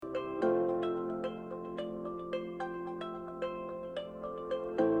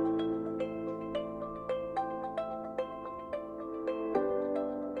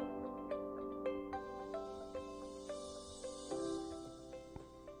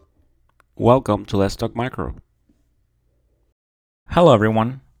Welcome to Let's Talk Micro. Hello,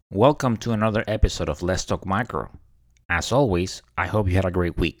 everyone. Welcome to another episode of Let's Talk Micro. As always, I hope you had a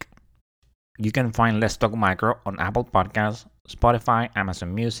great week. You can find Let's Talk Micro on Apple Podcasts, Spotify,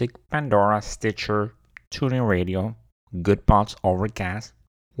 Amazon Music, Pandora, Stitcher, TuneIn Radio, Good Pods, Overcast.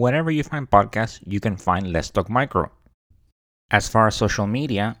 Wherever you find podcasts, you can find Let's Talk Micro. As far as social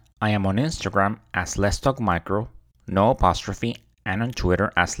media, I am on Instagram as Let's Talk Micro, no apostrophe, and on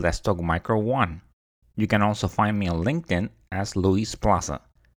Twitter as Let's Talk Micro 1. You can also find me on LinkedIn as Luis Plaza.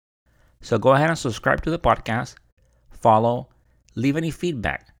 So go ahead and subscribe to the podcast, follow, leave any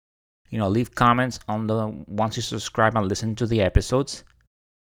feedback. Leave comments on once you subscribe and listen to the episodes.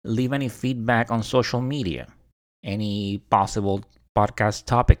 Leave any feedback on social media, any possible podcast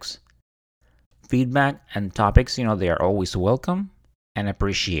topics. Feedback and topics, they are always welcome and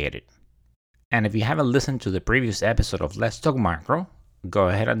appreciated. And if you haven't listened to the previous episode of Let's Talk Macro, go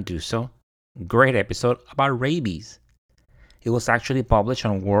ahead and do so. Great episode about rabies. It was actually published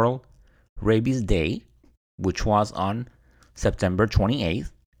on World Rabies Day, which was on September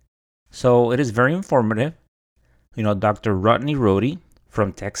 28th. So it is very informative. Dr. Rodney Rohde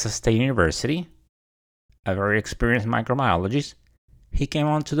from Texas State University, a very experienced microbiologist, he came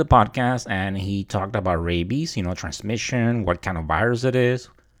on to the podcast and he talked about rabies, transmission, what kind of virus it is,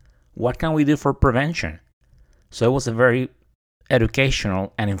 what can we do for prevention. So it was a very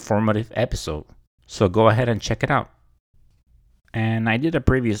educational and informative episode. So go ahead and check it out. And I did a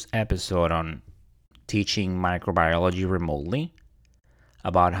previous episode on teaching microbiology remotely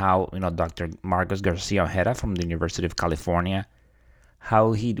about how, Dr. Marcos Garcia Ojeda from the University of California,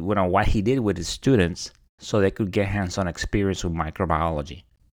 how what he did with his students so they could get hands-on experience with microbiology.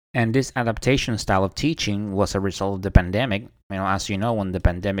 And this adaptation style of teaching was a result of the pandemic. As you know, when the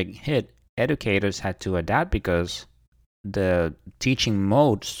pandemic hit, educators had to adapt because the teaching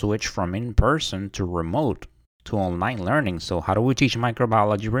mode switched from in-person to remote to online learning. So how do we teach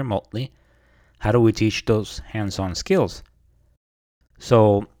microbiology remotely? How do we teach those hands-on skills?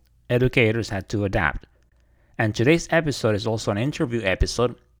 So educators had to adapt. And today's episode is also an interview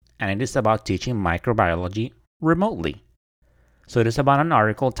episode, and it is about teaching microbiology remotely. So it is about an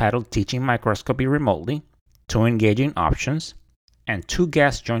article titled Teaching Microscopy Remotely, Two Engaging Options, and two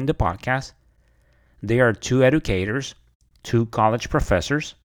guests joined the podcast. They are two educators, two college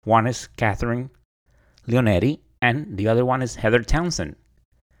professors. One is Catherine Leonetti, and the other one is Heather Townsend.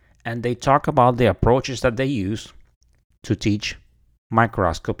 And they talk about the approaches that they use to teach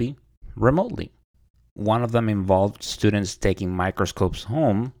microscopy remotely. One of them involved students taking microscopes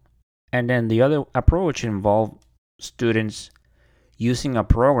home, and then the other approach involved students using a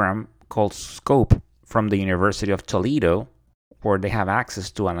program called Scope from the University of Toledo, where they have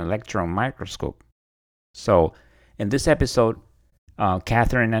access to an electron microscope. So in this episode,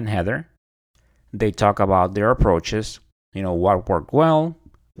 Catherine and Heather, they talk about their approaches, what worked well,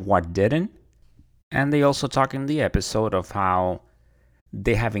 what didn't. And they also talk in the episode of how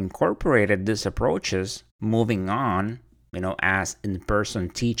they have incorporated these approaches moving on, as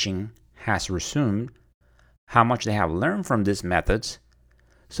in-person teaching has resumed, how much they have learned from these methods.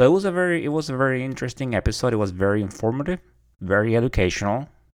 So it was a very interesting episode. It was very informative, very educational.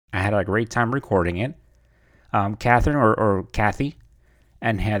 I had a great time recording it. Catherine or Kathy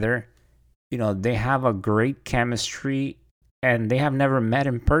and Heather, they have a great chemistry, and they have never met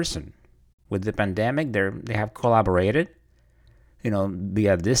in person. With the pandemic, they have collaborated,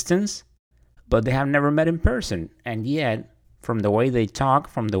 via distance, but they have never met in person. And yet, from the way they talk,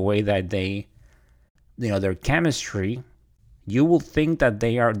 from the way that they, their chemistry, you will think that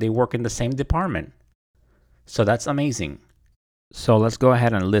they work in the same department. So that's amazing. So let's go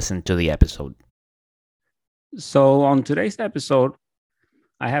ahead and listen to the episode. So on today's episode,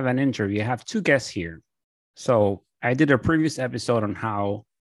 I have an interview. I have two guests here. So I did a previous episode on how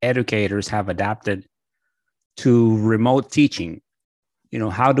educators have adapted to remote teaching.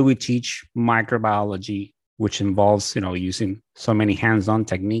 How do we teach microbiology, which involves, using so many hands-on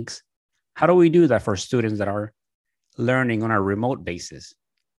techniques? How do we do that for students that are learning on a remote basis?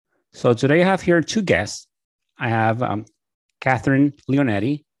 So today I have here two guests. I have Catherine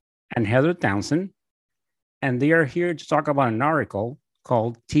Leonetti and Heather Townsend, and they are here to talk about an article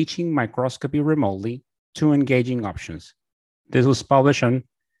called Teaching Microscopy Remotely, Two Engaging Options. This was published on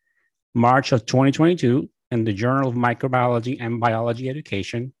March of 2022 in the Journal of Microbiology and Biology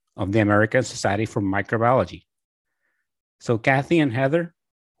Education of the American Society for Microbiology. So Kathy and Heather,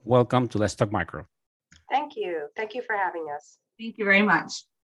 welcome to Let's Talk Micro. Thank you. Thank you for having us. Thank you very much.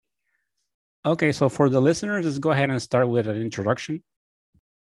 Okay, so for the listeners, let's go ahead and start with an introduction.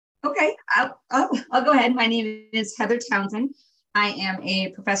 Okay, I'll go ahead. My name is Heather Townsend. I am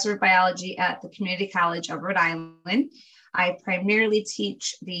a professor of biology at the Community College of Rhode Island. I primarily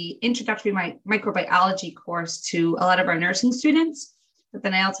teach the introductory microbiology course to a lot of our nursing students, but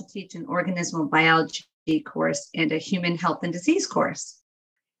then I also teach an organismal biology course and a human health and disease course.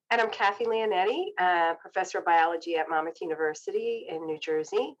 And I'm Kathy Leonetti, professor of biology at Monmouth University in New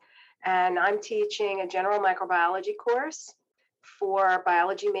Jersey. And I'm teaching a general microbiology course for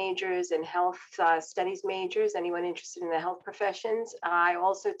biology majors and health studies majors, anyone interested in the health professions. I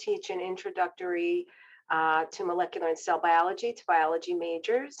also teach an introductory to molecular and cell biology to biology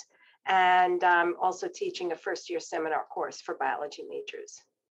majors. And I'm also teaching a first-year seminar course for biology majors.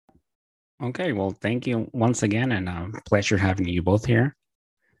 Okay, well, thank you once again, and pleasure having you both here.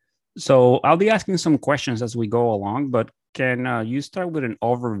 So I'll be asking some questions as we go along, but can you start with an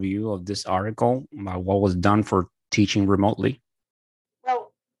overview of this article about what was done for teaching remotely?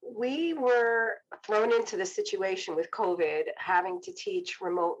 Well, we were thrown into the situation with COVID, having to teach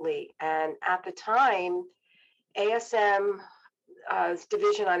remotely. And at the time, ASM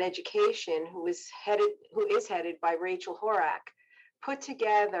Division on Education, who is headed by Rachel Horak, put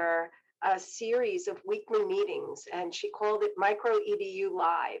together a series of weekly meetings, and she called it Micro EDU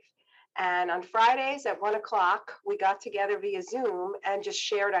Live. And on Fridays at 1:00, we got together via Zoom and just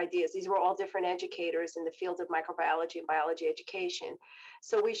shared ideas. These were all different educators in the field of microbiology and biology education.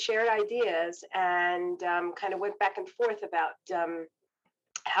 So we shared ideas and kind of went back and forth about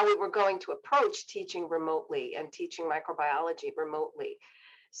how we were going to approach teaching remotely and teaching microbiology remotely.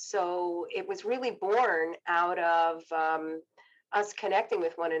 So it was really born out of us connecting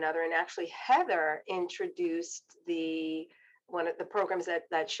with one another. And actually, Heather introduced one of the programs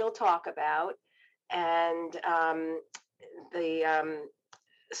that she'll talk about, and the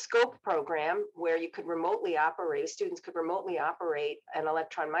SCOPE program, where you could remotely operate, students could remotely operate an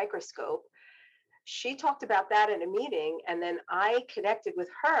electron microscope. She talked about that in a meeting, and then I connected with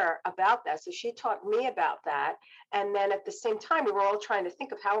her about that. So she taught me about that. And then at the same time, we were all trying to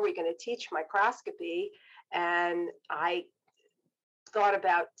think of how are we going to teach microscopy. And I thought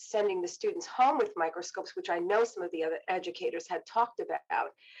about sending the students home with microscopes, which I know some of the other educators had talked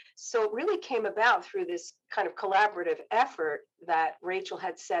about. So it really came about through this kind of collaborative effort that Rachel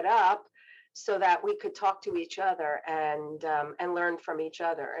had set up so that we could talk to each other and learn from each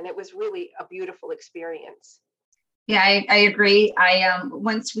other. And it was really a beautiful experience. Yeah, I agree.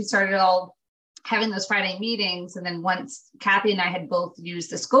 Once we started all having those Friday meetings, and then once Kathy and I had both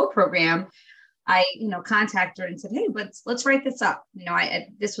used the SCOPE program, I, contacted her and said, hey, let's write this up.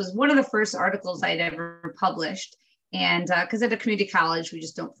 This was one of the first articles I'd ever published. And because at a community college, we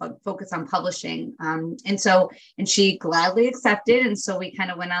just don't focus on publishing. And she gladly accepted. And so we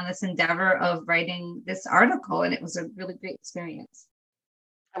kind of went on this endeavor of writing this article, and it was a really great experience.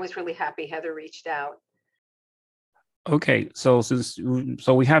 I was really happy Heather reached out. Okay, so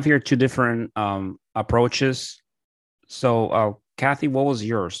we have here two different approaches. So Kathy, what was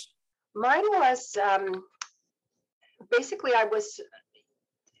yours? Mine was basically I was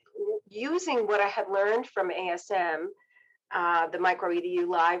using what I had learned from ASM, the Micro EDU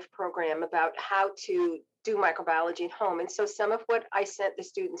Live program, about how to do microbiology at home. And so some of what I sent the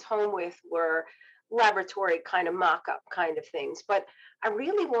students home with were laboratory kind of mock-up kind of things. But I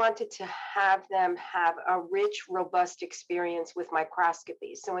really wanted to have them have a rich, robust experience with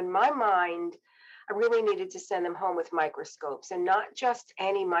microscopy. So in my mind, I really needed to send them home with microscopes, and not just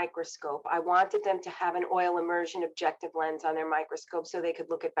any microscope. I wanted them to have an oil immersion objective lens on their microscope so they could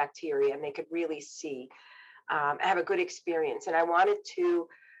look at bacteria and they could really see, have a good experience. And I wanted to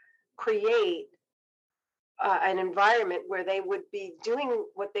create an environment where they would be doing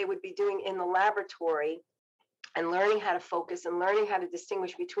what they would be doing in the laboratory and learning how to focus and learning how to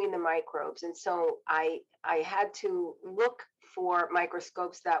distinguish between the microbes. And so I had to look for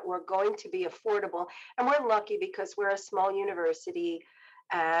microscopes that were going to be affordable. And we're lucky because we're a small university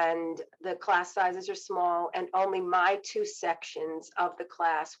and the class sizes are small, and only my two sections of the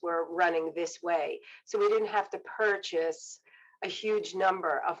class were running this way. So we didn't have to purchase a huge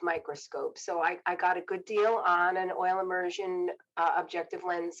number of microscopes. So I got a good deal on an oil immersion objective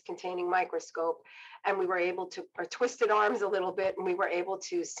lens containing microscope, and we were able to twisted arms a little bit, and we were able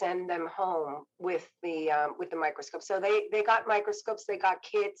to send them home with the microscope. So they got microscopes, they got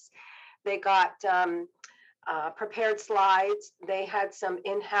kits, they got prepared slides. They had some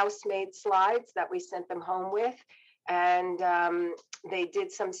in-house made slides that we sent them home with. And they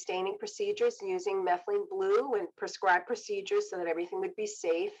did some staining procedures using methylene blue and prescribed procedures so that everything would be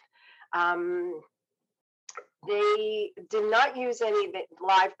safe. They did not use any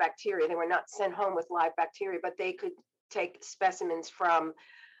live bacteria. They were not sent home with live bacteria, but they could take specimens from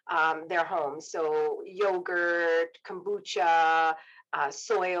their homes. So yogurt, kombucha,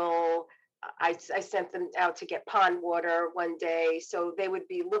 soil. I sent them out to get pond water one day. So they would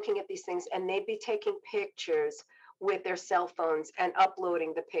be looking at these things and they'd be taking pictures with their cell phones and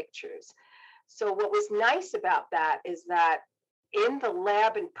uploading the pictures. So what was nice about that is that in the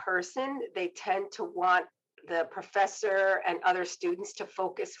lab in person, they tend to want the professor and other students to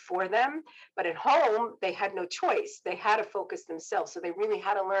focus for them. But at home, they had no choice. They had to focus themselves. So they really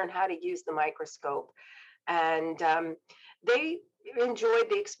had to learn how to use the microscope. And they enjoyed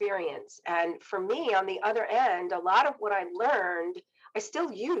the experience. And for me, on the other end, a lot of what I learned, I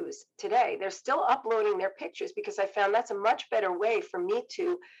still use today. They're still uploading their pictures because I found that's a much better way for me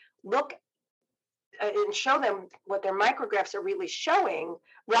to look and show them what their micrographs are really showing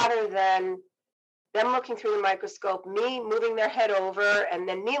rather than them looking through the microscope, me moving their head over, and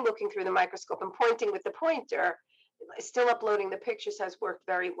then me looking through the microscope and pointing with the pointer. Still uploading the pictures has worked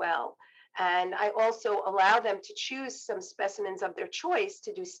very well. And I also allow them to choose some specimens of their choice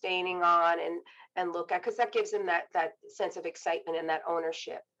to do staining on and look at, because that gives them that sense of excitement and that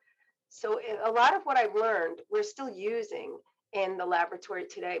ownership. So a lot of what I've learned, we're still using in the laboratory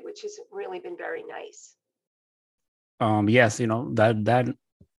today, which has really been very nice. Yes, that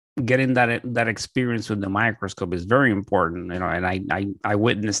getting that experience with the microscope is very important, and I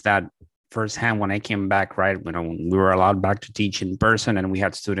witnessed that firsthand when I came back, right? When we were allowed back to teach in person, and we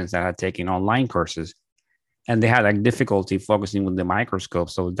had students that had taken online courses, and they had like difficulty focusing with the microscope.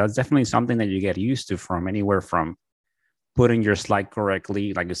 So that's definitely something that you get used to, from anywhere from putting your slide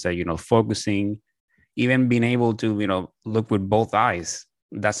correctly, like you say, focusing, even being able to, look with both eyes.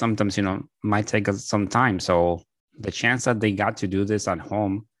 That sometimes, might take us some time. So the chance that they got to do this at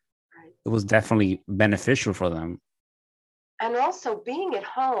home, it was definitely beneficial for them. And also being at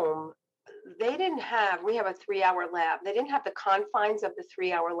home, we have a 3-hour lab. They didn't have the confines of the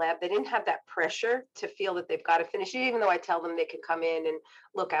 3-hour lab. They didn't have that pressure to feel that they've got to finish it, even though I tell them they can come in and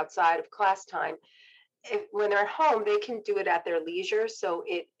look outside of class time. When they're home, they can do it at their leisure. So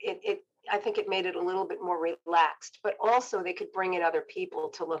I think it made it a little bit more relaxed, but also they could bring in other people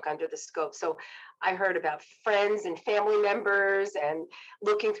to look under the scope. So I heard about friends and family members and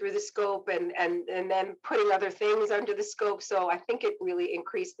looking through the scope and then putting other things under the scope. So I think it really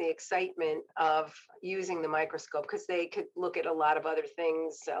increased the excitement of using the microscope because they could look at a lot of other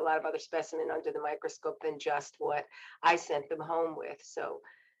things, a lot of other specimen under the microscope than just what I sent them home with. So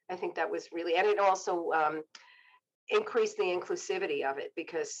I think that was really, and it also increased the inclusivity of it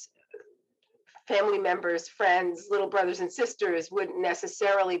because family members, friends, little brothers and sisters wouldn't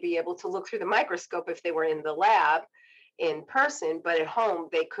necessarily be able to look through the microscope if they were in the lab in person, but at home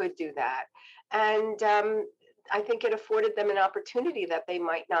they could do that. And I think it afforded them an opportunity that they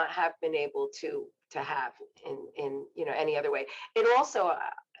might not have been able to have in any other way. It also,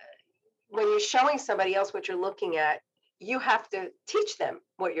 when you're showing somebody else what you're looking at, you have to teach them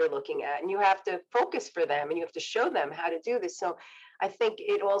what you're looking at and you have to focus for them and you have to show them how to do this. So I think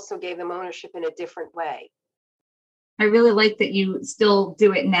it also gave them ownership in a different way. I really like that you still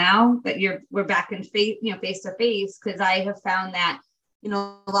do it now, that we're back in face to face, because I have found that, a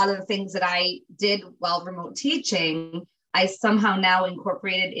lot of the things that I did while remote teaching, I somehow now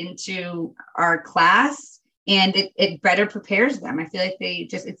incorporated into our class, and it better prepares them. I feel like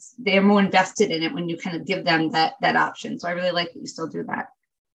they're more invested in it when you kind of give them that option. So I really like that you still do that.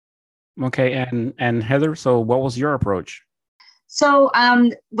 Okay. And Heather, so what was your approach? So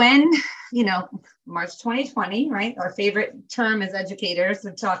when, March 2020, right, our favorite term as educators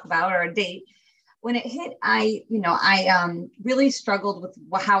to talk about, or a date, when it hit, I really struggled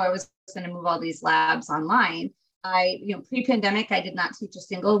with how I was going to move all these labs online. Pre-pandemic, I did not teach a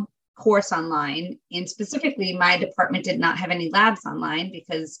single course online. And specifically, my department did not have any labs online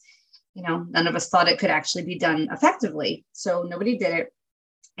because, none of us thought it could actually be done effectively. So nobody did it.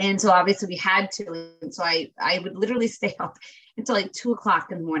 And so obviously we had to. And so I would literally stay up until like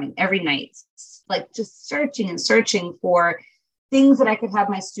 2:00 in the morning every night, like just searching for things that I could have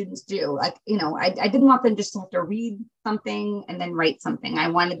my students do. Like, I didn't want them just to have to read something and then write something. I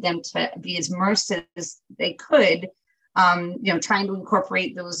wanted them to be as immersed as they could, trying to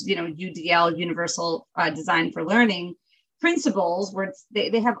incorporate those, UDL, Universal Design for Learning principles, where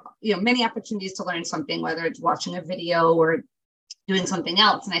they have, many opportunities to learn something, whether it's watching a video or doing something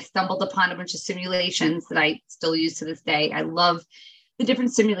else. And I stumbled upon a bunch of simulations that I still use to this day. I love the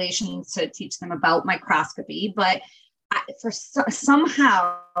different simulations to teach them about microscopy, but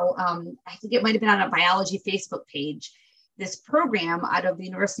somehow, I think it might've been on a biology Facebook page, this program out of the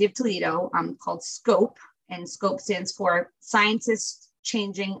University of Toledo called SCOPE, and SCOPE stands for Scientists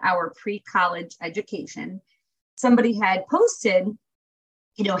Changing Our Pre-College Education. Somebody had posted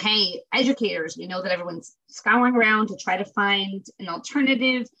hey, educators, we know that everyone's scouring around to try to find an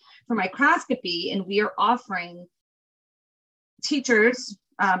alternative for microscopy, and we are offering teachers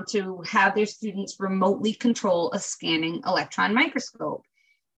to have their students remotely control a scanning electron microscope.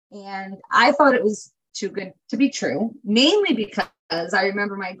 And I thought it was too good to be true, mainly because I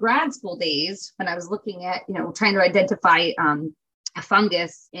remember my grad school days when I was looking at, trying to identify a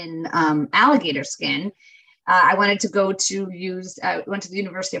fungus in alligator skin. I wanted to go to went to the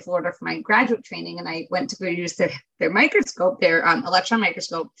University of Florida for my graduate training, and I went to go use their microscope, their electron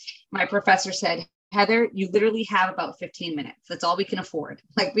microscope. My professor said, Heather, you literally have about 15 minutes. That's all we can afford.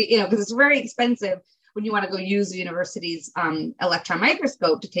 Because it's very expensive when you want to go use the university's electron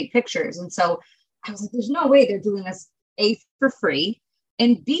microscope to take pictures. And so I was like, there's no way they're doing this, A, for free,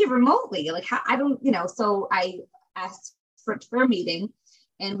 and B, remotely. So I asked for a meeting,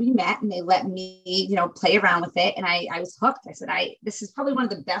 and we met, and they let me, play around with it. And I was hooked. I said, this is probably one of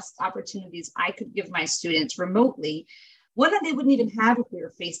the best opportunities I could give my students remotely, one that they wouldn't even have if we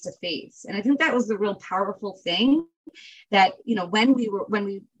were face to face. And I think that was the real powerful thing, that, when we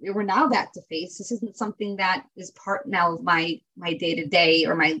were now back to face, this isn't something that is part now of my day-to-day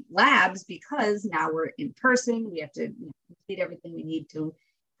or my labs, because now we're in person. We have to complete everything we need to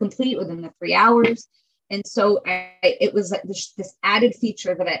complete within the 3 hours. And so it was like this added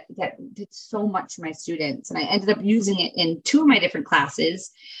feature that did so much for my students. And I ended up using it in 2 of my different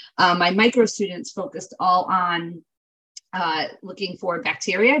classes. My micro students focused all on looking for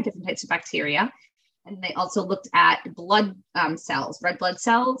bacteria, different types of bacteria. And they also looked at blood cells, red blood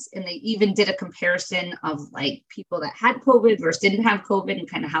cells. And they even did a comparison of people that had COVID versus didn't have COVID, and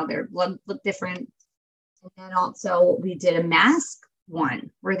kind of how their blood looked different. And then also we did a mask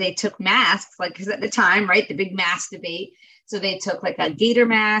one where they took masks, because at the time, right, the big mask debate. So they took a gator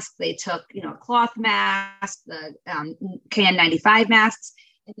mask, they took, a cloth mask, the KN95 masks,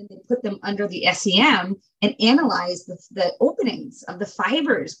 and then they put them under the SEM and analyzed the openings of the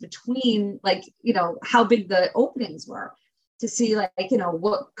fibers between, how big the openings were, to see,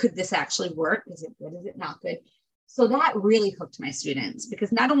 what could this actually work? Is it good? Is it not good? So that really hooked my students,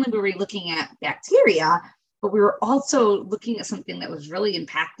 because not only were we looking at bacteria, but we were also looking at something that was really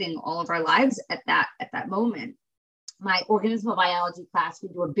impacting all of our lives at that moment. My organismal biology class, we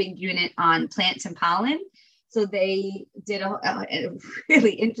do a big unit on plants and pollen. So they did a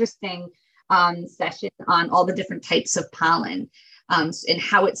really interesting session on all the different types of pollen and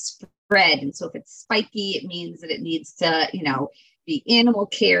how it's spread. And so if it's spiky, it means that it needs to, be animal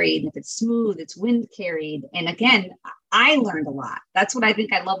carried. And if it's smooth, it's wind carried. And again, I learned a lot. That's what I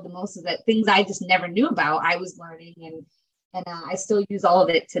think I love the most, is that things I just never knew about, I was learning, and I still use all of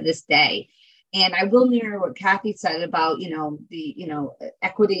it to this day. And I will mirror what Kathy said about, the,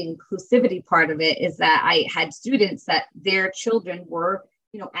 equity inclusivity part of it, is that I had students that their children were,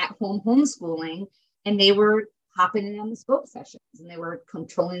 at home homeschooling, and they were hopping in on the scope sessions, and they were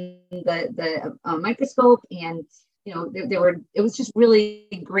controlling the microscope, and it was just really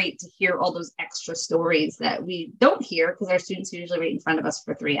great to hear all those extra stories that we don't hear, because our students are usually right in front of us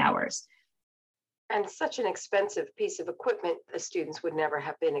for 3 hours. And such an expensive piece of equipment, the students would never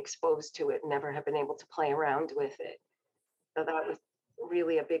have been exposed to it, never have been able to play around with it. So that was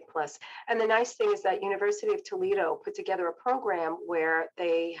really a big plus. And the nice thing is that University of Toledo put together a program where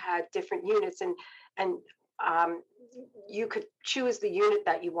they had different units, and you could choose the unit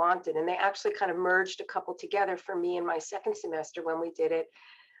that you wanted. And they actually kind of merged a couple together for me in my second semester when we did it,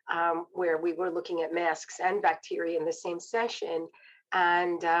 where we were looking at masks and bacteria in the same session.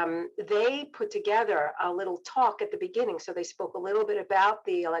 And they put together a little talk at the beginning. So they spoke a little bit about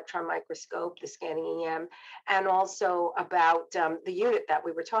the electron microscope, the scanning EM, and also about the unit that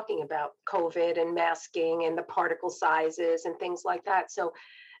we were talking about, COVID and masking and the particle sizes and things like that. So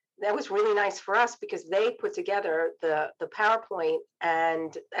that was really nice for us, because they put together the PowerPoint.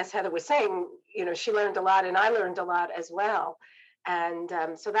 And as Heather was saying, she learned a lot, and I learned a lot as well. And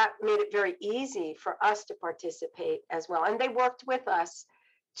so that made it very easy for us to participate as well. And they worked with us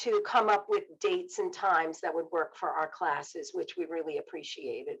to come up with dates and times that would work for our classes, which we really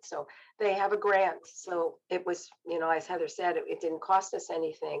appreciated. So they have a grant. So it was, as Heather said, it didn't cost us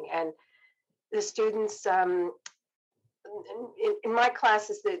anything. And the students, in my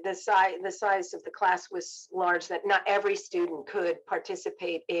classes, the size of the class was large, that not every student could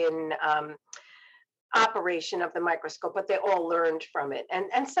participate in operation of the microscope, but they all learned from it.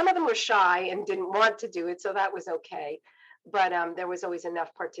 And some of them were shy and didn't want to do it, so that was okay. But there was always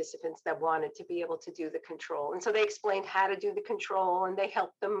enough participants that wanted to be able to do the control. And so they explained how to do the control, and they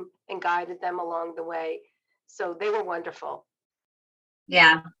helped them and guided them along the way. So they were wonderful.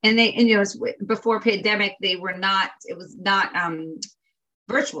 Yeah. And before pandemic, it was not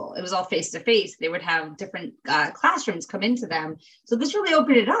virtual. It was all face to face. They would have different classrooms come into them. So this really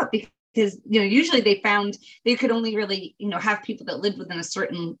opened it up because usually they found they could only really have people that lived within a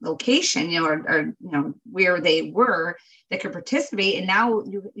certain location, or where they were that could participate. And now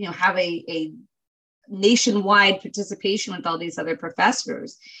you have a nationwide participation with all these other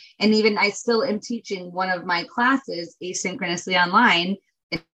professors. And even I still am teaching one of my classes asynchronously online.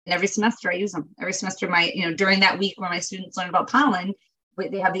 And every semester I use them. Every semester, during that week where my students learn about pollen,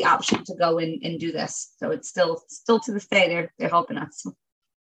 they have the option to go and do this. So it's still to this day, they're helping us.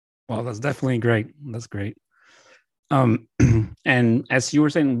 Well, that's definitely great. That's great. And as you were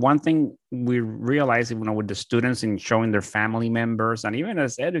saying, one thing we realize, with the students and showing their family members, and even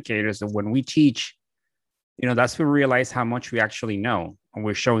as educators, that when we teach, that's when we realize how much we actually know. And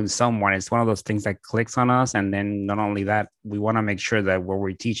we're showing someone, it's one of those things that clicks on us. And then not only that, we want to make sure that what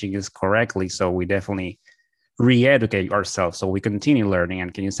we're teaching is correctly. So we definitely re-educate ourselves so we continue learning.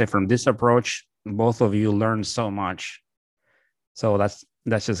 And can you say from this approach, both of you learn so much? So that's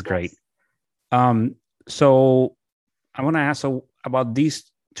just great. So I want to ask about these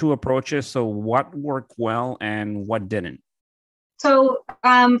two approaches. So what worked well and what didn't? So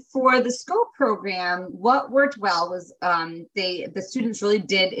for the SCOPE program, what worked well was the students really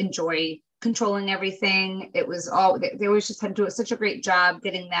did enjoy controlling everything. It was they always just had to do such a great job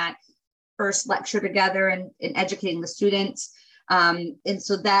getting that first lecture together and educating the students. And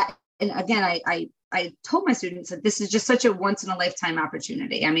so that, and again, I told my students that this is just such a once in a lifetime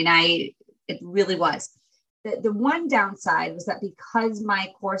opportunity. I mean, it really was. The one downside was that because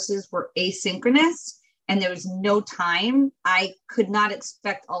my courses were asynchronous and there was no time, I could not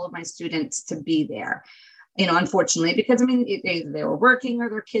expect all of my students to be there, unfortunately, because they were working or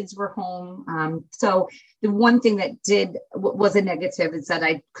their kids were home. So the one thing that was a negative is that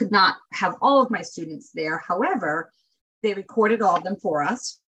I could not have all of my students there. However, they recorded all of them for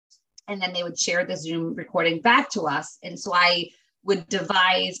us, and then they would share the Zoom recording back to us. And so I would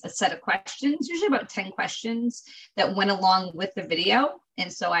devise a set of questions, usually about 10 questions that went along with the video.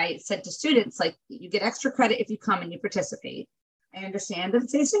 And so I said to students, you get extra credit if you come and you participate. I understand that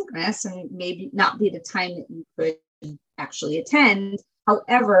it's asynchronous and maybe not be the time that you could actually attend.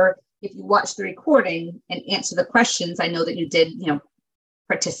 However, if you watch the recording and answer the questions, I know that you did,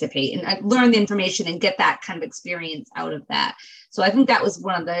 participate and learn the information and get that kind of experience out of that. So I think that was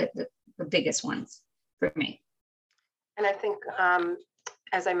one of the biggest ones for me. And I think,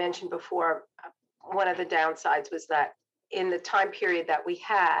 as I mentioned before, one of the downsides was that in the time period that we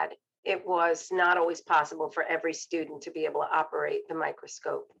had, it was not always possible for every student to be able to operate the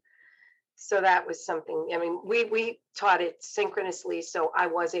microscope. So that was something, we taught it synchronously, so I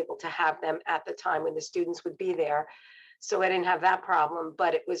was able to have them at the time when the students would be there. So I didn't have that problem,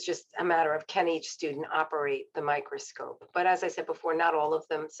 but it was just a matter of can each student operate the microscope. But as I said before, not all of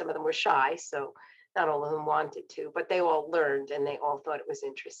them, some of them were shy, so not all of them wanted to, but they all learned and they all thought it was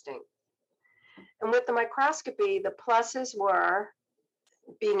interesting. And with the microscopy, the pluses were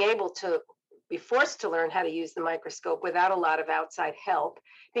being able to be forced to learn how to use the microscope without a lot of outside help,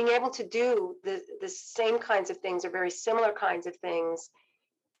 being able to do the same kinds of things or very similar kinds of things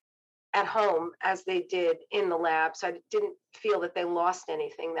at home as they did in the lab. So I didn't feel that they lost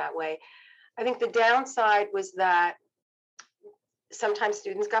anything that way. I think the downside was that sometimes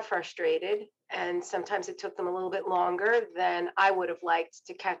students got frustrated and sometimes it took them a little bit longer than I would have liked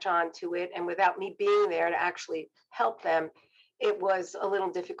to catch on to it. And without me being there to actually help them, it was a little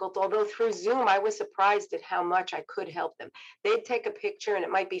difficult. Although through Zoom, I was surprised at how much I could help them. They'd take a picture and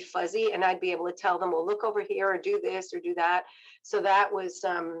it might be fuzzy and I'd be able to tell them, well, look over here or do this or do that. So that was,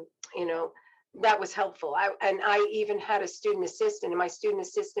 that was helpful. I even had a student assistant, and my student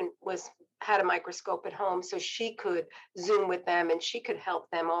assistant had a microscope at home, so she could Zoom with them and she could help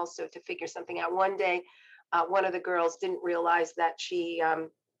them also to figure something out. One day, one of the girls didn't realize that she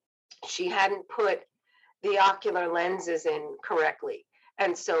hadn't put the ocular lenses in correctly,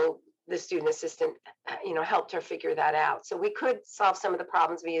 and so the student assistant, helped her figure that out. So we could solve some of the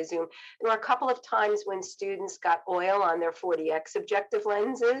problems via Zoom. There were a couple of times when students got oil on their 40X objective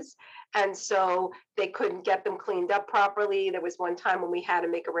lenses, and so they couldn't get them cleaned up properly. There was one time when we had to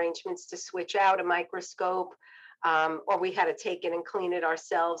make arrangements to switch out a microscope, or we had to take it and clean it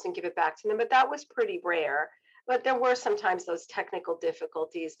ourselves and give it back to them, but that was pretty rare. But there were sometimes those technical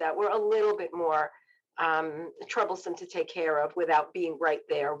difficulties that were a little bit more troublesome to take care of without being right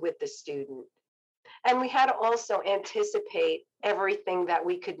there with the student. And we had to also anticipate everything that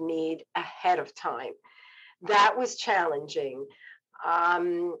we could need ahead of time. That was challenging.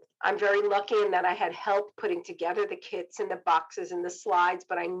 I'm very lucky in that I had help putting together the kits and the boxes and the slides,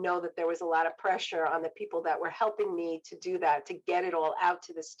 but I know that there was a lot of pressure on the people that were helping me to do that, to get it all out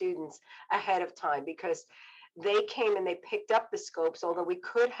to the students ahead of time, because they came and they picked up the scopes, although we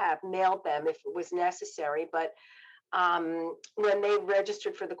could have mailed them if it was necessary. But when they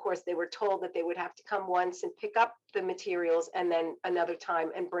registered for the course, they were told that they would have to come once and pick up the materials and then another time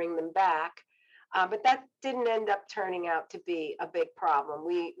and bring them back. But that didn't end up turning out to be a big problem.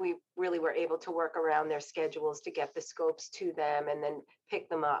 We really were able to work around their schedules to get the scopes to them and then pick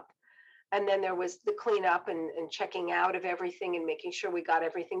them up. And then there was the cleanup and checking out of everything and making sure we got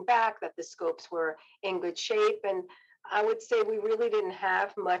everything back, that the scopes were in good shape. And I would say we really didn't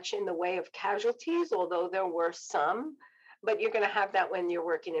have much in the way of casualties, although there were some. But you're going to have that when you're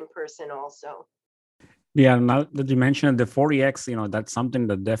working in person also. Yeah, now that you mentioned the 40X, that's something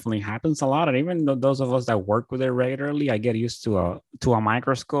that definitely happens a lot. And even those of us that work with it regularly, I get used to a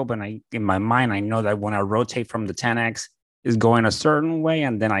microscope, and in my mind, I know that when I rotate from the 10X is going a certain way,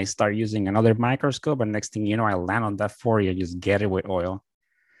 and then I start using another microscope, and next thing you know, I land on that 40 and just get it with oil.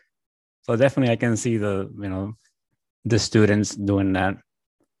 So definitely I can see the students doing that.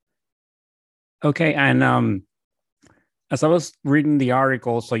 Okay, and as I was reading the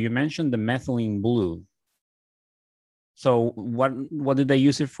article, so you mentioned the methylene blue. So what did they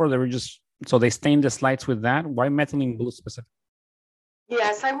use it for? They stained the slides with that. Why methylene blue specifically?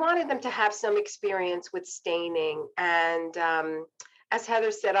 Yes, I wanted them to have some experience with staining. And as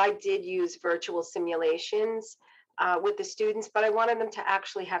Heather said, I did use virtual simulations with the students, but I wanted them to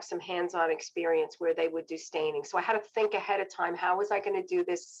actually have some hands-on experience where they would do staining. So I had to think ahead of time, how was I going to do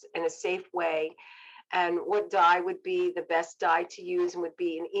this in a safe way? And what dye would be the best dye to use and would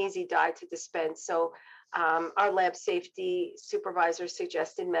be an easy dye to dispense. So our lab safety supervisor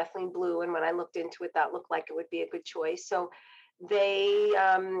suggested methylene blue. And when I looked into it, that looked like it would be a good choice. So they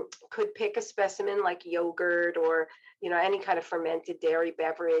could pick a specimen like yogurt or, any kind of fermented dairy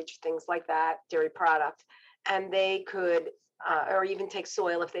beverage, things like that, dairy product. And they could, or even take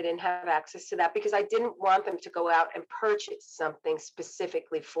soil if they didn't have access to that, because I didn't want them to go out and purchase something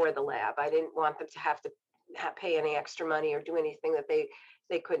specifically for the lab. I didn't want them to have to pay any extra money or do anything that they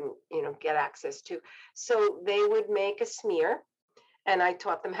couldn't, get access to. So they would make a smear, and I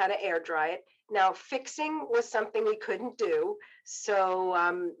taught them how to air dry it. Now, fixing was something we couldn't do,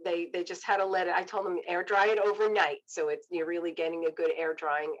 so they just had to let it. I told them air dry it overnight, so you're really getting a good air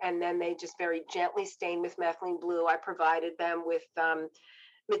drying. And then they just very gently stain with methylene blue. I provided them with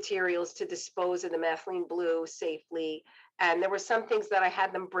materials to dispose of the methylene blue safely, and there were some things that I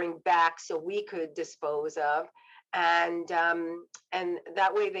had them bring back so we could dispose of. And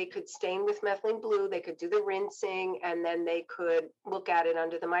that way they could stain with methylene blue, they could do the rinsing, and then they could look at it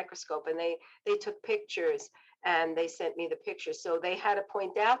under the microscope. And they took pictures and they sent me the pictures. So they had to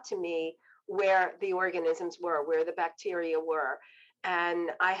point out to me where the organisms were, where the bacteria were.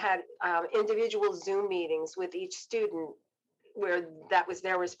 And I had individual Zoom meetings with each student where that was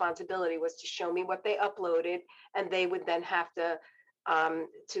their responsibility, was to show me what they uploaded, and they would then have to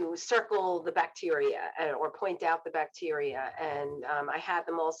circle the bacteria or point out the bacteria. And I had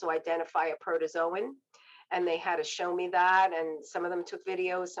them also identify a protozoan, and they had to show me that. And some of them took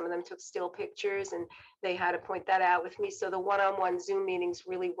videos, some of them took still pictures, and they had to point that out with me. So the one-on-one Zoom meetings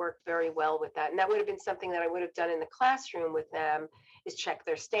really worked very well with that. And that would have been something that I would have done in the classroom with them, is check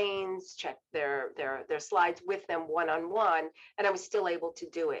their stains, check their slides with them one-on-one. And I was still able to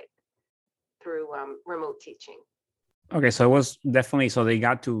do it through remote teaching. Okay, so it was definitely, so they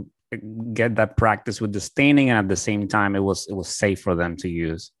got to get that practice with the staining, and at the same time, it was safe for them to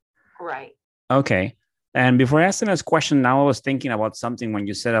use. Right. Okay. And before asking this question, now I was thinking about something when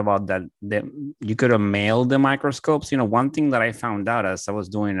you said about that you could have mailed the microscopes. One thing that I found out as I was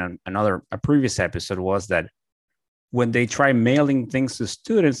doing a previous episode was that when they try mailing things to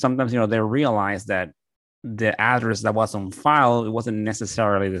students, sometimes, they realize that the address that was on file, it wasn't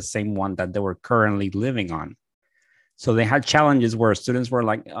necessarily the same one that they were currently living on. So they had challenges where students were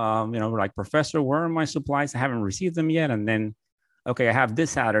like, like, Professor, where are my supplies? I haven't received them yet. And then, okay, I have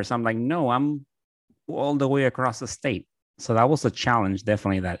this address. I'm like, no, I'm all the way across the state. So that was a challenge,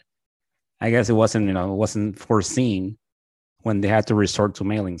 definitely, that I guess it wasn't foreseen when they had to resort to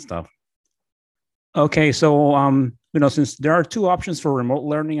mailing stuff. Okay, so, since there are two options for remote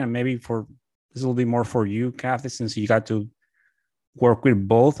learning, and maybe this will be more for you, Kathy, since you got to work with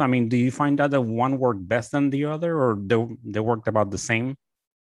both. I mean, do you find out that one worked best than the other, or they worked about the same?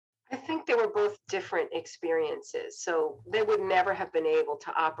 I think they were both different experiences. So they would never have been able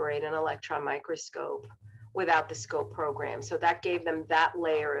to operate an electron microscope without the scope program. So that gave them that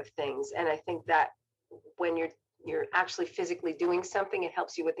layer of things. And I think that when you're you're actually physically doing something. It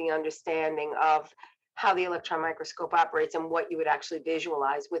helps you with the understanding of how the electron microscope operates and what you would actually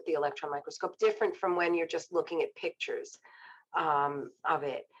visualize with the electron microscope, different from when you're just looking at pictures of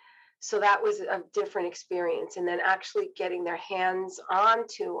it. So that was a different experience. And then actually getting their hands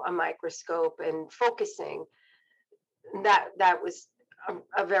onto a microscope and focusing, that was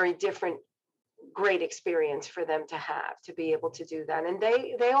a very different, great experience for them to be able to do that. And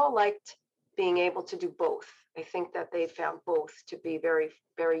they all liked being able to do both. I think that they found both to be very,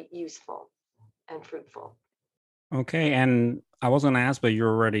 very useful and fruitful. Okay, and I was gonna ask, but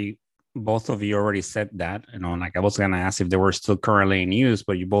both of you already said that. Like I was gonna ask if they were still currently in use,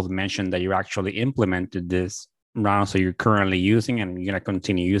 but you both mentioned that you actually implemented this round, so you're currently using it and you're gonna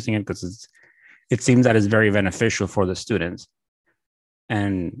continue using it because it seems that it's very beneficial for the students.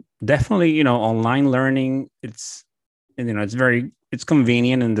 And definitely, online learning, it's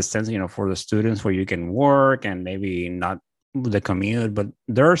convenient in the sense, for the students where you can work and maybe not the commute, but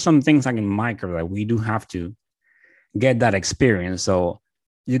there are some things like in micro that we do have to get that experience. So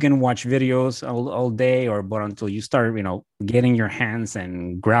you can watch videos all day, but until you start, getting your hands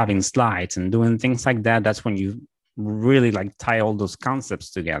and grabbing slides and doing things like that, that's when you really like tie all those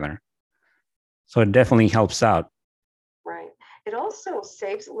concepts together. So it definitely helps out. Right. It also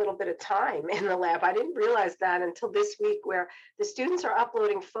saves a little bit of time in the lab. I didn't realize that until this week, where the students are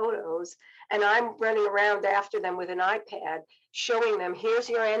uploading photos and I'm running around after them with an iPad, showing them, here's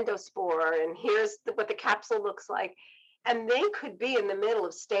your endospore and here's what the capsule looks like. And they could be in the middle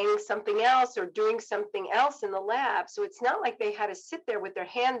of staining something else or doing something else in the lab. So it's not like they had to sit there with their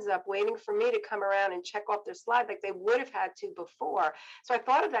hands up waiting for me to come around and check off their slide like they would have had to before. So I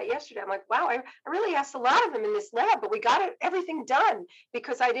thought of that yesterday. I'm like, wow, I really asked a lot of them in this lab, but we got everything done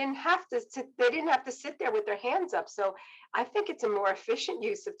because they didn't have to sit there with their hands up. So I think it's a more efficient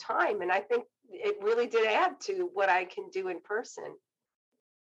use of time. And I think it really did add to what I can do in person.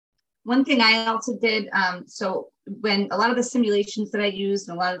 One thing I also did, so when a lot of the simulations that I used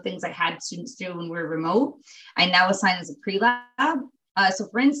and a lot of the things I had students do when we were remote, I now assign as a pre-lab. So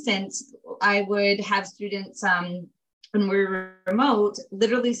for instance, I would have students, when we were remote,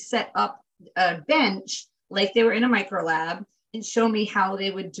 literally set up a bench like they were in a micro lab and show me how they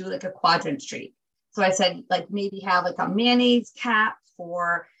would do like a quadrant streak. So I said, like, maybe have like a mayonnaise cap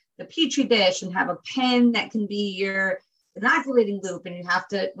for the Petri dish and have a pen that can be your inoculating loop, and you have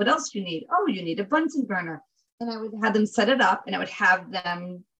to, what else do you need? Oh, you need a Bunsen burner. And I would have them set it up and I would have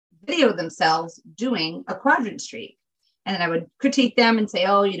them video themselves doing a quadrant streak. And then I would critique them and say,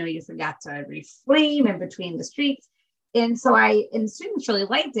 oh, you forgot to reflame in between the streaks. And so and students really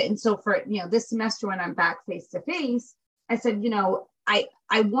liked it. And so for, this semester when I'm back face to face, I said,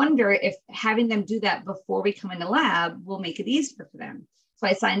 I wonder if having them do that before we come in the lab will make it easier for them. So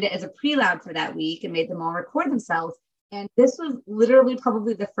I signed it as a pre-lab for that week and made them all record themselves. And this was literally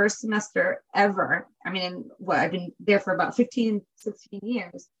probably the first semester ever. I mean, I've been there for about 15, 16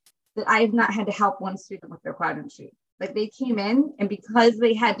 years, that I have not had to help one student with their quadrant streak. Like, they came in, and because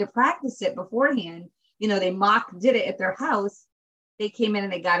they had to practice it beforehand, they mock did it at their house. They came in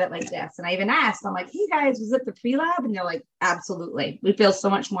and they got it like this. And I even asked, I'm like, hey guys, was it the pre-lab? And they're like, absolutely. We feel so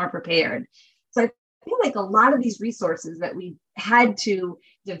much more prepared. So I feel like a lot of these resources that we had to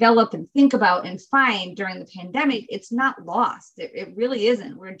develop and think about and find during the pandemic, it's not lost. It really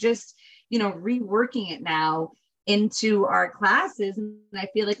isn't. We're just, reworking it now into our classes. And I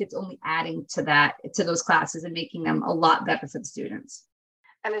feel like it's only adding to those classes and making them a lot better for the students.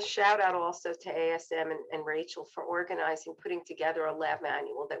 And a shout out also to ASM and Rachel for organizing, putting together a lab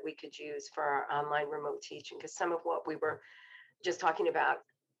manual that we could use for our online remote teaching, because some of what we were just talking about,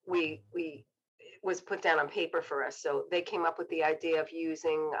 we was put down on paper for us. So they came up with the idea of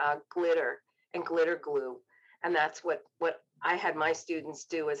using glitter and glitter glue. And that's what I had my students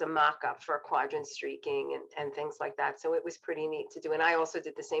do as a mock-up for quadrant streaking and things like that. So it was pretty neat to do. And I also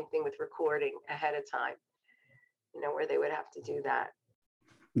did the same thing with recording ahead of time, where they would have to do that.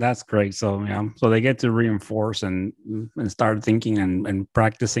 That's great. So yeah, so they get to reinforce and start thinking and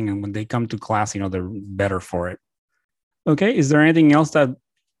practicing. And when they come to class, they're better for it. Okay. Is there anything else that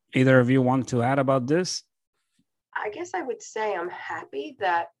either of you want to add about this? I guess I would say I'm happy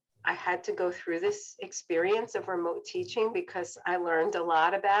that I had to go through this experience of remote teaching, because I learned a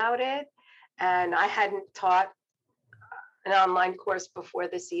lot about it, and I hadn't taught an online course before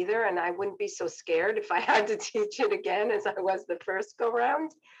this either. And I wouldn't be so scared if I had to teach it again as I was the first go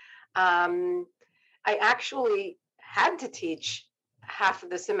round. I actually had to teach half of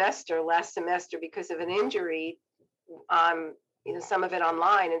the semester last semester because of an injury, some of it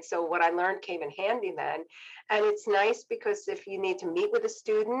online. And so what I learned came in handy then. And it's nice because if you need to meet with a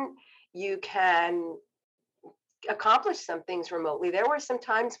student, you can accomplish some things remotely. There were some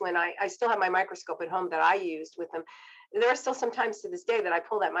times when I still have my microscope at home that I used with them. There are still some times to this day that I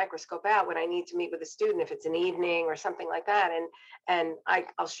pull that microscope out when I need to meet with a student, if it's an evening or something like that. And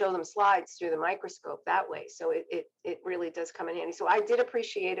I'll show them slides through the microscope that way. So it really does come in handy. So I did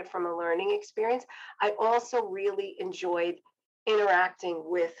appreciate it from a learning experience. I also really enjoyed interacting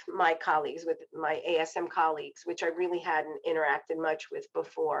with my colleagues, with my ASM colleagues, which I really hadn't interacted much with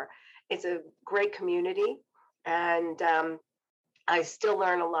before. It's a great community, and I still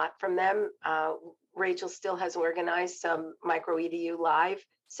learn a lot from them. Rachel still has organized some Micro EDU live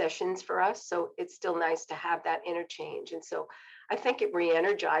sessions for us, so it's still nice to have that interchange. And so I think it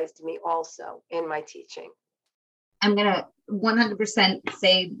re-energized me also in my teaching. I'm going to 100%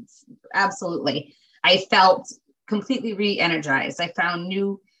 say absolutely. I felt completely re-energized. I found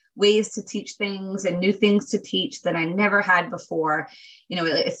new ways to teach things and new things to teach that I never had before. You know,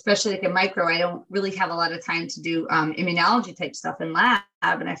 especially like in micro, I don't really have a lot of time to do immunology type stuff in lab.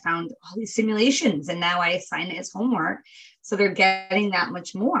 And I found all these simulations, and now I assign it as homework. So they're getting that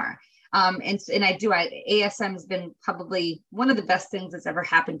much more. ASM has been probably one of the best things that's ever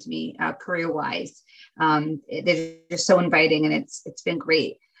happened to me career-wise. They're just so inviting, and it's been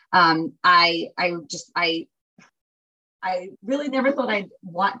great. I really never thought I'd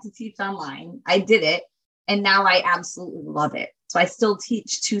want to teach online. I did it, and now I absolutely love it. So I still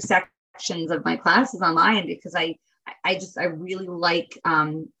teach 2 sections of my classes online because I really like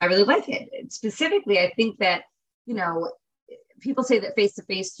it. Specifically, I think that, you know, people say that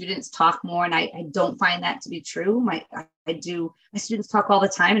face-to-face students talk more, and I don't find that to be true. My students talk all the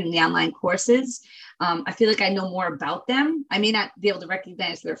time in the online courses. I feel like I know more about them. I may not be able to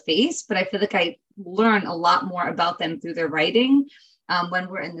recognize their face, but I feel like I learn a lot more about them through their writing when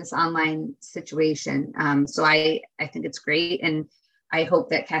we're in this online situation. So I think it's great. And I hope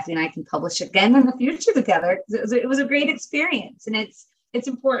that Kathy and I can publish again in the future together. It was a great experience. And it's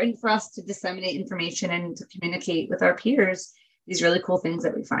important for us to disseminate information and to communicate with our peers these really cool things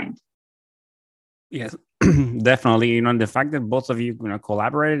that we find. Yes, definitely. You know, the fact that both of you,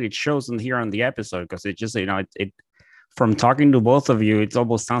 collaborated, it shows in here on the episode, because it just, it from talking to both of you, it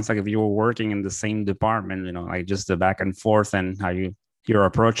almost sounds like if you were working in the same department, like just the back and forth and how your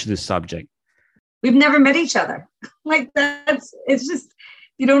approach to this subject. We've never met each other. Like it's just,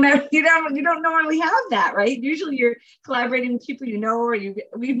 you don't normally have that, right? Usually you're collaborating with people or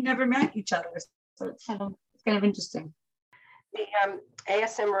we've never met each other. So it's kind of interesting. The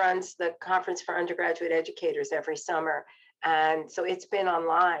ASM runs the Conference for Undergraduate Educators every summer. And so it's been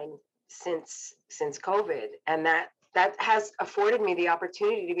online since COVID. And that has afforded me the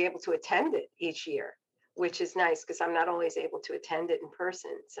opportunity to be able to attend it each year, which is nice because I'm not always able to attend it in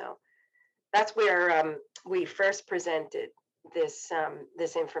person. So that's where we first presented this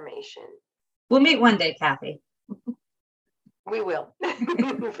information. We'll meet one day, Kathy. We will,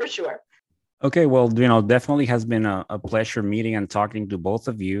 for sure. Okay, well, definitely has been a pleasure meeting and talking to both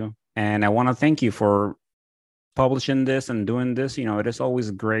of you. And I want to thank you for publishing this and doing this. It is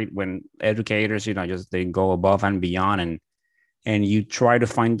always great when educators, they go above and beyond and you try to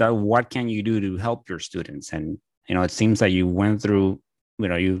find out what can you do to help your students. And, it seems that you went through,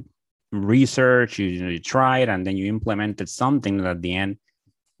 you research, you tried, and then you implemented something that at the end,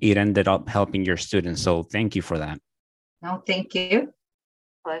 it ended up helping your students. So thank you for that. No, thank you.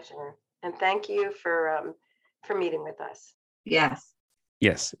 Pleasure. And thank you for meeting with us. Yes.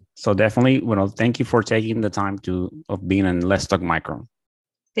 Yes. So definitely, thank you for taking the time of being in Let's Talk Micro.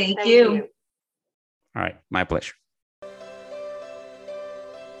 Thank you. All right. My pleasure.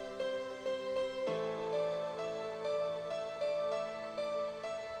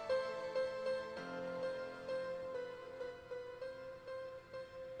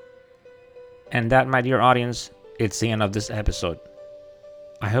 And that, my dear audience, it's the end of this episode.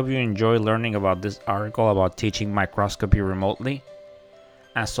 I hope you enjoy learning about this article about teaching microscopy remotely.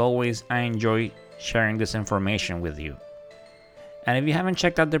 As always, I enjoy sharing this information with you. And if you haven't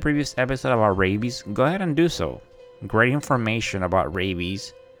checked out the previous episode about rabies, go ahead and do so. Great information about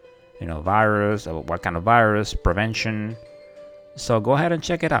rabies, virus, about what kind of virus, prevention. So go ahead and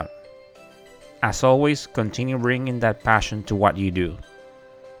check it out. As always, continue bringing that passion to what you do.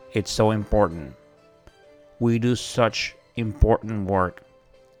 It's so important. We do such important work.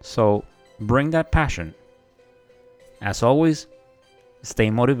 So bring that passion. As always, stay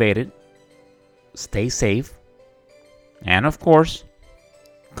motivated, stay safe, and of course,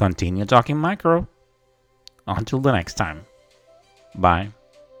 continue talking micro. Until the next time. Bye.